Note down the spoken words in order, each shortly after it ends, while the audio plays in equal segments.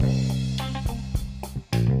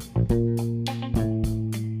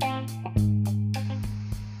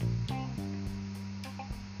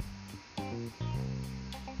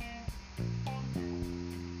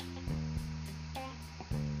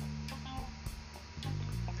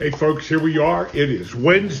Hey folks, here we are. It is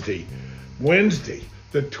Wednesday,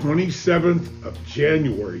 the 27th of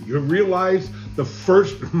January. You realize the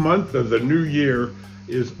first month of the new year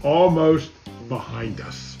is almost behind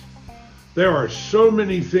us. There are so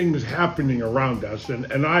many things happening around us,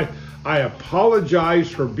 and I apologize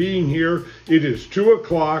for being here. It is 2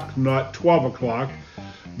 o'clock, not 12 o'clock,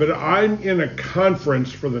 but I'm in a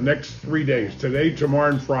conference for the next 3 days. Today,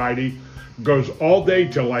 tomorrow, and Friday. Goes all day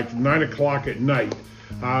till like 9 o'clock at night.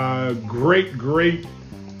 Great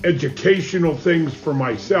educational things for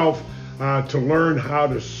myself to learn how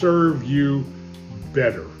to serve you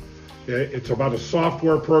better. It's about a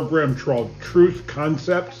software program called Truth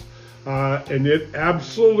Concepts, and it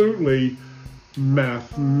absolutely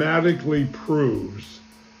mathematically proves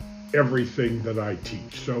everything that I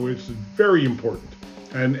teach. So it's very important.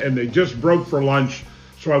 And they just broke for lunch,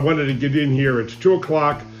 so I wanted to get in here. It's 2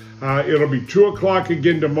 o'clock. It'll be 2 o'clock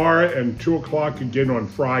again tomorrow and 2 o'clock again on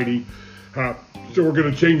Friday. So we're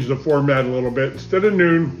going to change the format a little bit. Instead of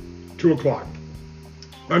noon, 2 o'clock.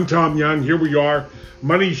 I'm Tom Young. Here we are.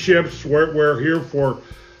 Money Shifts. We're here for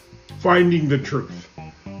finding the truth.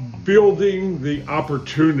 Building the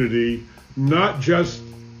opportunity, not just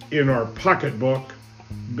in our pocketbook,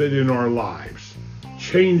 but in our lives.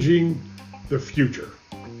 Changing the future.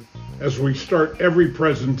 As we start every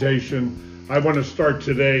presentation, I want to start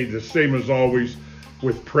today, the same as always,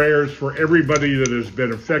 with prayers for everybody that has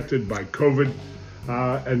been affected by COVID,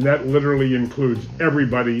 and that literally includes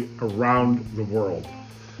everybody around the world.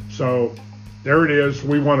 So there it is.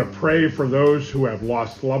 We want to pray for those who have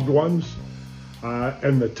lost loved ones,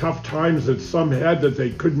 and the tough times that some had that they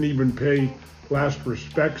couldn't even pay last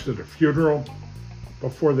respects at a funeral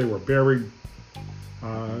before they were buried.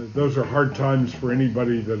 Those are hard times for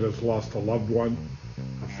anybody that has lost a loved one,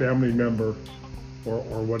 a family member,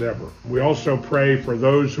 or whatever. We also pray for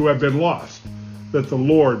those who have been lost, that the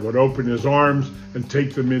Lord would open his arms and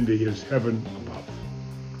take them into his heaven above.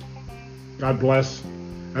 God bless.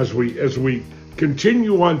 As we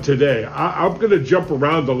continue on today, I'm going to jump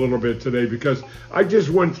around a little bit today because I just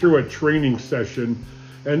went through a training session,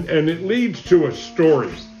 and it leads to a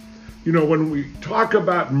story. You know, when we talk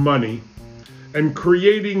about money and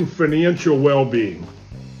creating financial well-being,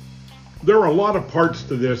 there are a lot of parts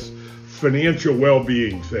to this financial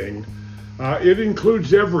well-being thing. It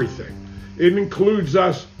includes everything. It includes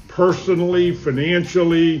us personally,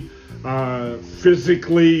 financially,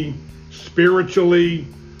 physically, spiritually,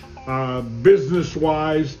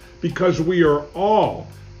 business-wise, because we are all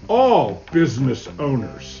business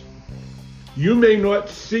owners. You may not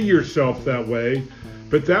see yourself that way,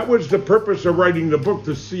 but that was the purpose of writing the book,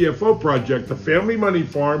 The CFO Project, The Family Money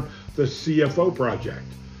Farm, The CFO Project.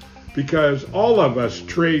 Because all of us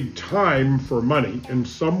trade time for money in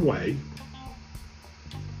some way.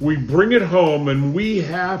 We bring it home and we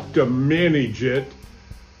have to manage it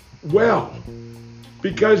well.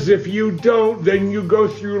 Because if you don't, then you go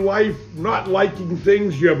through life not liking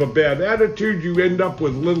things, you have a bad attitude, you end up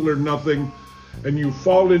with little or nothing, and you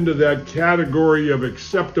fall into that category of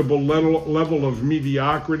acceptable level of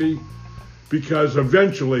mediocrity, because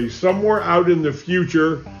eventually, somewhere out in the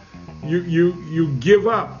future, you give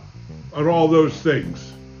up on all those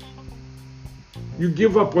things. You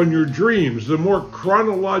give up on your dreams. The more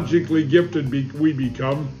chronologically gifted we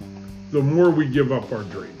become, the more we give up our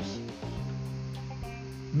dreams.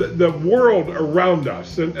 The world around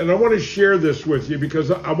us, and I want to share this with you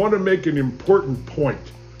because I want to make an important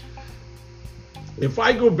point. If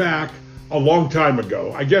I go back a long time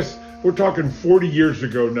ago, I guess we're talking 40 years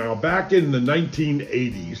ago now, back in the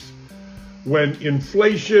 1980s, when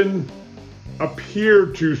inflation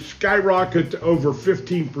appeared to skyrocket to over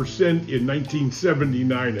 15% in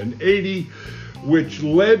 1979 and 80, which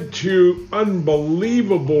led to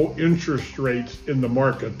unbelievable interest rates in the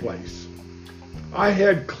marketplace. I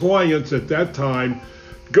had clients at that time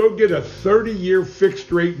go get a 30-year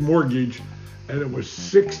fixed rate mortgage, and it was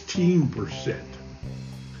 16%.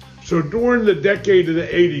 So during the decade of the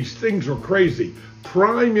 80s, things were crazy.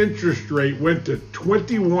 Prime interest rate went to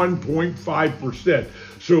 21.5%.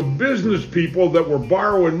 So business people that were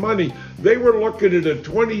borrowing money, they were looking at a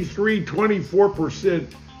 23,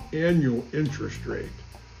 24% annual interest rate.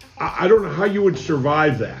 I don't know how you would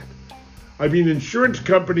survive that. I mean, insurance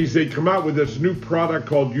companies, they come out with this new product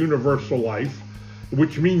called Universal Life,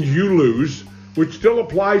 which means you lose, which still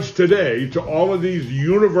applies today to all of these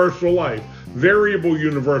universal life, variable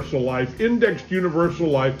universal life, indexed universal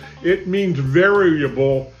life. It means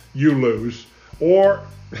variable you lose, or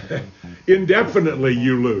indefinitely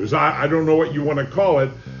you lose. I don't know what you want to call it,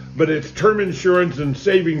 but it's term insurance and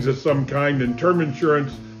savings of some kind, and term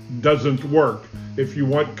insurance doesn't work if you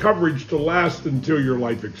want coverage to last until your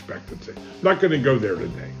life expectancy. Not going to go there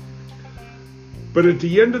today. But at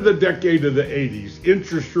the end of the decade of the 80s,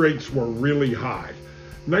 interest rates were really high.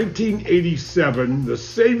 1987, the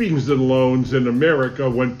savings and loans in America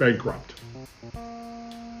went bankrupt.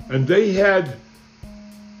 And they had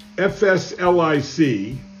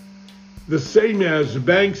FSLIC, the same as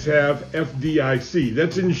banks have FDIC.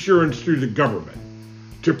 That's insurance through the government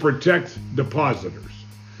to protect depositors.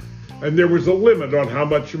 And there was a limit on how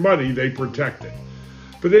much money they protected.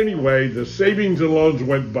 But anyway, the savings and loans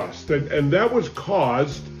went bust. And that was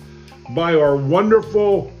caused by our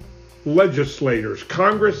wonderful legislators,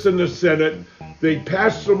 Congress and the Senate. They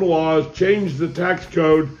passed some laws, changed the tax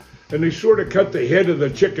code, and they sort of cut the head of the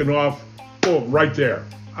chicken off, boom, right there.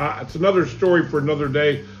 It's another story for another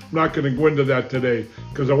day. I'm not going to go into that today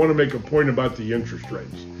because I want to make a point about the interest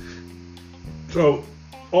rates. So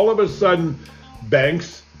all of a sudden,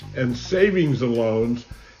 banks and savings and loans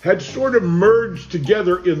had sort of merged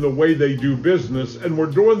together in the way they do business, and were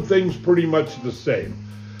doing things pretty much the same.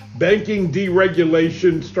 Banking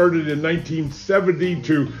deregulation started in 1970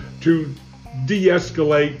 to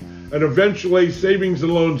de-escalate, and eventually savings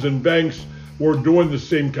and loans and banks were doing the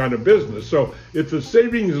same kind of business. So if the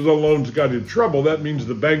savings and the loans got in trouble, that means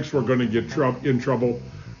the banks were going to get in trouble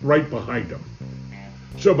right behind them.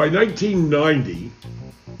 So by 1990,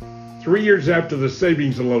 3 years after the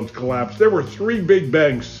savings and loans collapsed, there were three big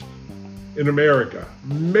banks in America,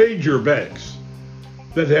 major banks,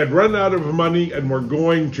 that had run out of money and were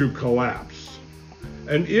going to collapse.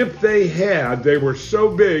 And if they were so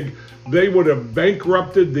big, they would have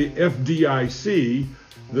bankrupted the FDIC,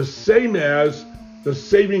 the same as the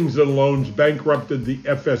savings and loans bankrupted the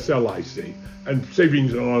FSLIC, and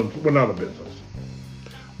savings and loans went out of business.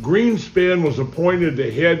 Greenspan was appointed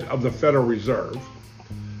the head of the Federal Reserve,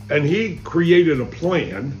 and he created a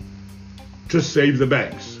plan to save the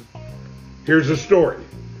banks. Here's a story.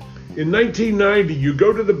 In 1990, you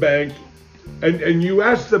go to the bank and you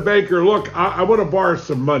ask the banker, look, I want to borrow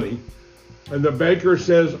some money. And the banker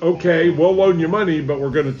says, okay, we'll loan you money, but we're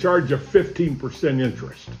going to charge you 15%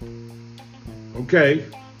 interest. Okay.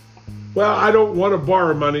 Well, I don't want to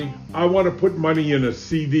borrow money. I want to put money in a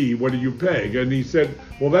CD. What are you paying? And he said,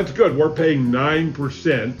 well, that's good. We're paying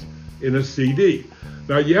 9% in a CD.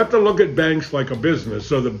 Now, you have to look at banks like a business.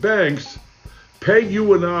 So the banks pay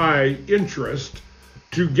you and I interest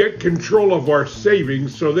to get control of our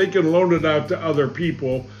savings so they can loan it out to other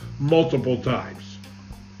people multiple times.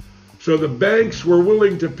 So the banks were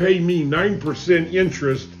willing to pay me 9%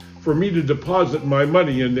 interest for me to deposit my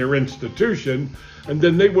money in their institution, and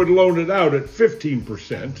then they would loan it out at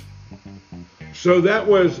 15%. So that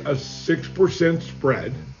was a 6%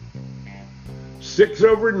 spread. 6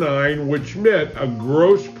 over 9, which meant a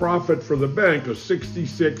gross profit for the bank of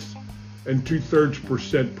 66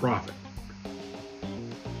 2/3% profit.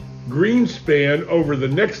 Greenspan, over the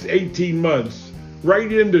next 18 months,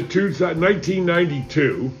 right into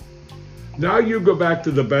 1992, now you go back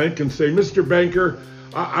to the bank and say, Mr. Banker,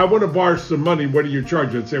 I want to borrow some money. What are you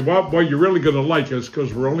charging? And say, well, you're really going to like us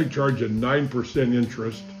because we're only charging 9%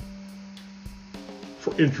 interest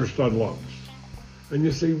for interest on loans. And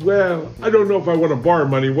you say, well, I don't know if I want to borrow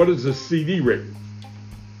money. What is the CD rate?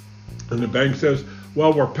 And the bank says,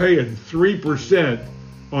 well, we're paying 3%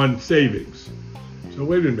 on savings. So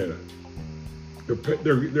wait a minute.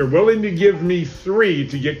 They're willing to give me 3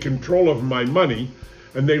 to get control of my money,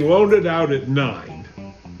 and they loaned it out at 9.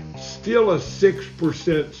 Still a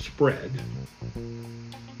 6% spread.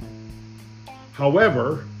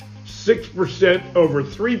 However, 6% over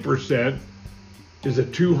 3% is a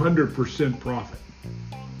 200% profit.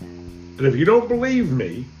 And if you don't believe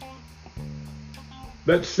me,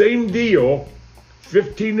 that same deal,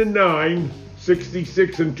 15 and 9,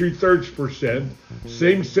 66 2/3%,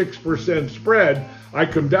 same 6% spread, I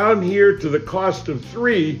come down here to the cost of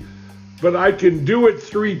 3, but I can do it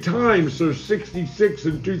 3 times, so 66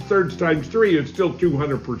 2/3 times 3 is still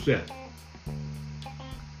 200%.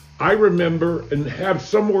 I remember and have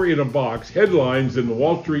somewhere in a box headlines in the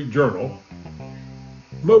Wall Street Journal,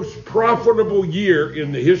 most profitable year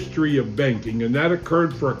in the history of banking, and that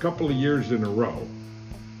occurred for a couple of years in a row.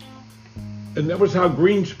 And that was how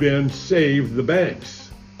Greenspan saved the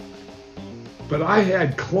banks. But I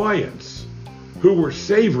had clients who were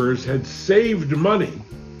savers, had saved money,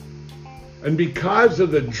 and because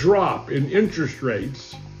of the drop in interest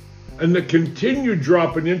rates and the continued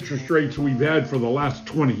drop in interest rates we've had for the last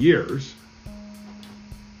 20 years,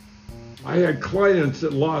 I had clients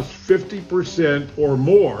that lost 50% or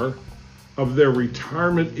more of their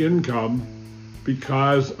retirement income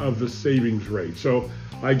because of the savings rate. So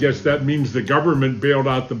I guess that means the government bailed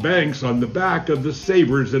out the banks on the back of the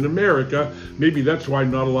savers in America. Maybe that's why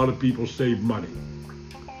not a lot of people save money.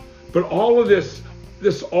 But all of this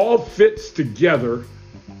all fits together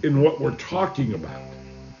in what we're talking about.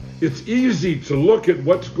 It's easy to look at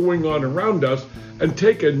what's going on around us and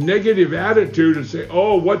take a negative attitude and say,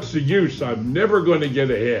 oh, what's the use? I'm never going to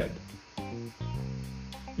get ahead.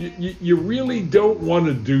 You really don't want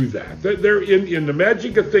to do that. They're in the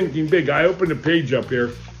Magic of Thinking Big. I opened a page up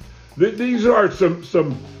here. These are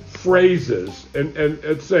some phrases, and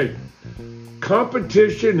it's say,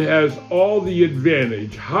 competition has all the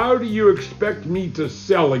advantage. How do you expect me to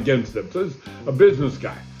sell against them? Says a business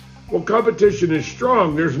guy. Well, competition is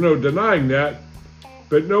strong. There's no denying that.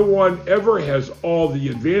 But no one ever has all the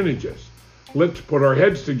advantages. Let's put our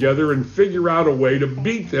heads together and figure out a way to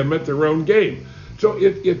beat them at their own game. So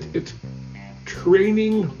it's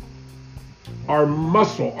training our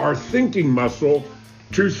muscle, our thinking muscle,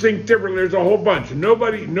 to think differently. There's a whole bunch.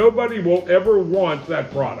 Nobody will ever want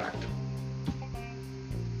that product.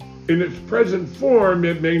 In its present form,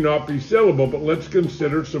 it may not be sellable, but let's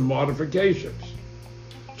consider some modifications.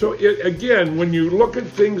 So again, when you look at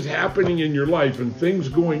things happening in your life and things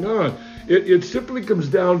going on, it simply comes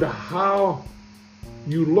down to how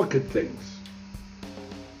you look at things.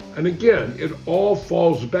 And again, it all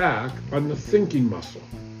falls back on the thinking muscle.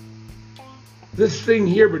 This thing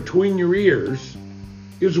here between your ears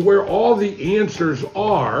is where all the answers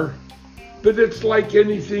are, but it's like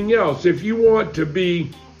anything else. If you want to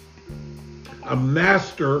be a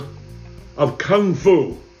master of Kung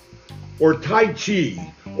Fu or Tai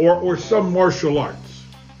Chi or some martial arts,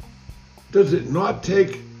 does it not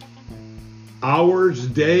take hours,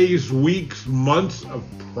 days, weeks, months of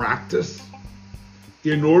practice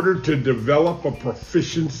in order to develop a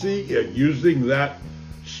proficiency at using that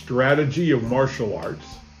strategy of martial arts?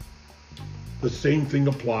 The same thing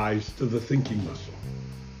applies to the thinking muscle.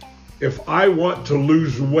 If I want to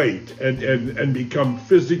lose weight and become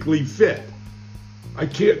physically fit, I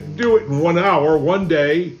can't do it in 1 hour, 1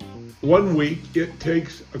 day, 1 week. It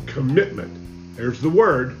takes a commitment. There's the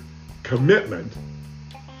word, commitment,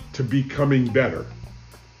 to becoming better.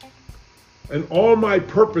 And all my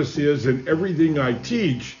purpose is, in everything I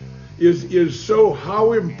teach, is so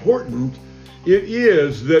how important it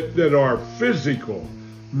is that our physical,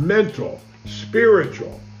 mental,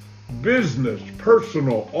 spiritual, business,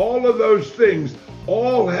 personal, all of those things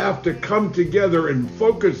all have to come together and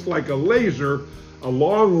focus like a laser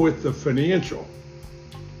along with the financial.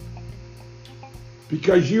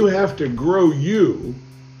 Because you have to grow you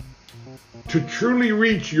to truly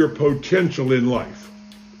reach your potential in life.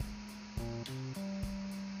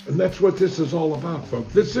 And that's what this is all about,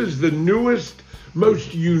 folks. This is the newest,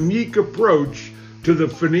 most unique approach to the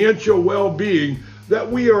financial well-being that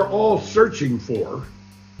we are all searching for,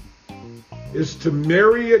 is to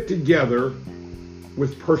marry it together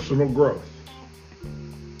with personal growth.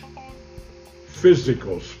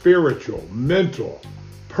 Physical, spiritual, mental,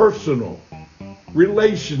 personal,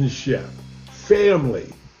 relationship,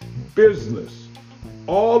 family, business,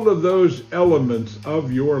 all of those elements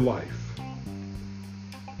of your life.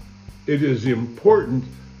 It is important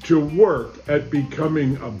to work at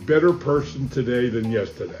becoming a better person today than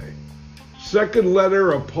yesterday. Second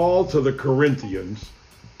letter of Paul to the Corinthians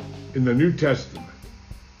in the New Testament.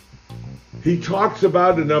 He talks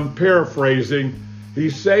about, and I'm paraphrasing,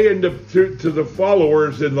 he's saying to the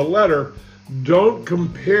followers in the letter, don't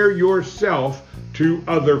compare yourself to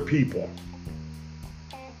other people.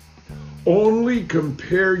 Only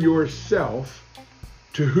compare yourself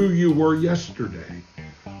to who you were yesterday.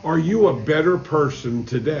 Are you a better person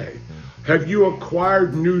today? Have you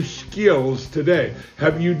acquired new skills today?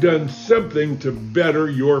 Have you done something to better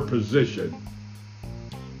your position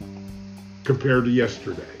compared to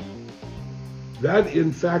yesterday? That,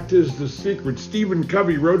 in fact, is the secret. Stephen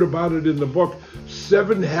Covey wrote about it in the book,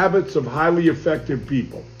 7 Habits of Highly Effective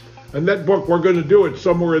People. And that book, we're going to do it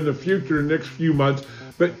somewhere in the future, in the next few months.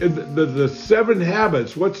 But the 7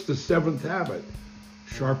 habits, what's the 7th habit?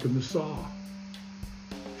 Sharpen the saw.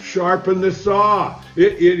 Sharpen the saw.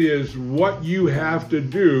 It is what you have to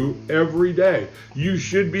do every day. You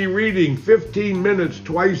should be reading 15 minutes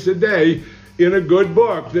twice a day in a good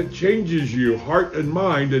book that changes you, heart and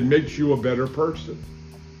mind, and makes you a better person.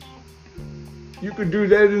 You can do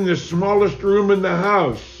that in the smallest room in the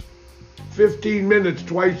house. 15 minutes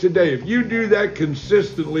twice a day. If you do that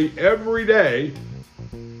consistently every day,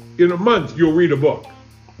 in a month you'll read a book.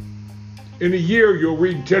 In a year you'll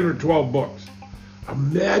read 10 or 12 books.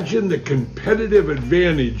 Imagine the competitive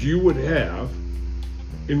advantage you would have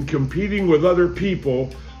in competing with other people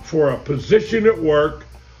for a position at work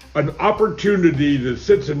an opportunity that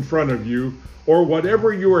sits in front of you, or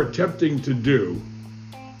whatever you are attempting to do,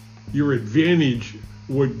 your advantage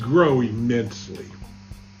would grow immensely.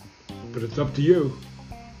 But it's up to you.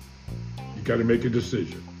 You got to make a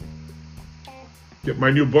decision. Get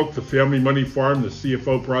my new book, The Family Money Farm, The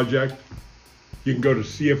CFO Project. You can go to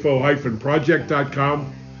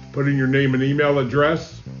cfo-project.com, put in your name and email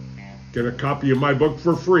address, get a copy of my book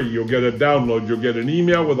for free. You'll get a download. You'll get an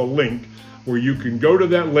email with a link where you can go to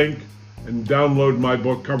that link and download my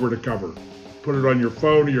book cover to cover. Put it on your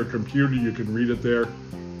phone or your computer. You can read it there.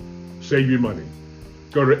 Save you money.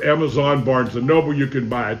 Go to Amazon, Barnes & Noble. You can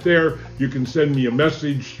buy it there. You can send me a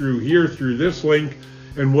message through here, through this link,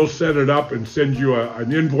 and we'll set it up and send you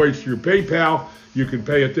an invoice through PayPal. You can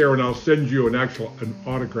pay it there, and I'll send you an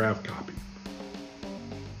autographed copy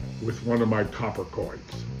with one of my copper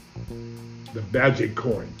coins, the magic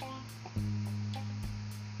coin.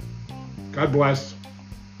 God bless.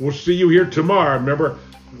 We'll see you here tomorrow. Remember,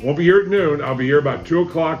 I won't be here at noon. I'll be here about 2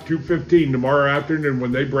 o'clock, 2:15 tomorrow afternoon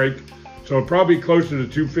when they break. So it'll probably be closer to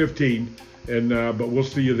 2:15, but we'll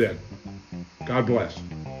see you then. God bless.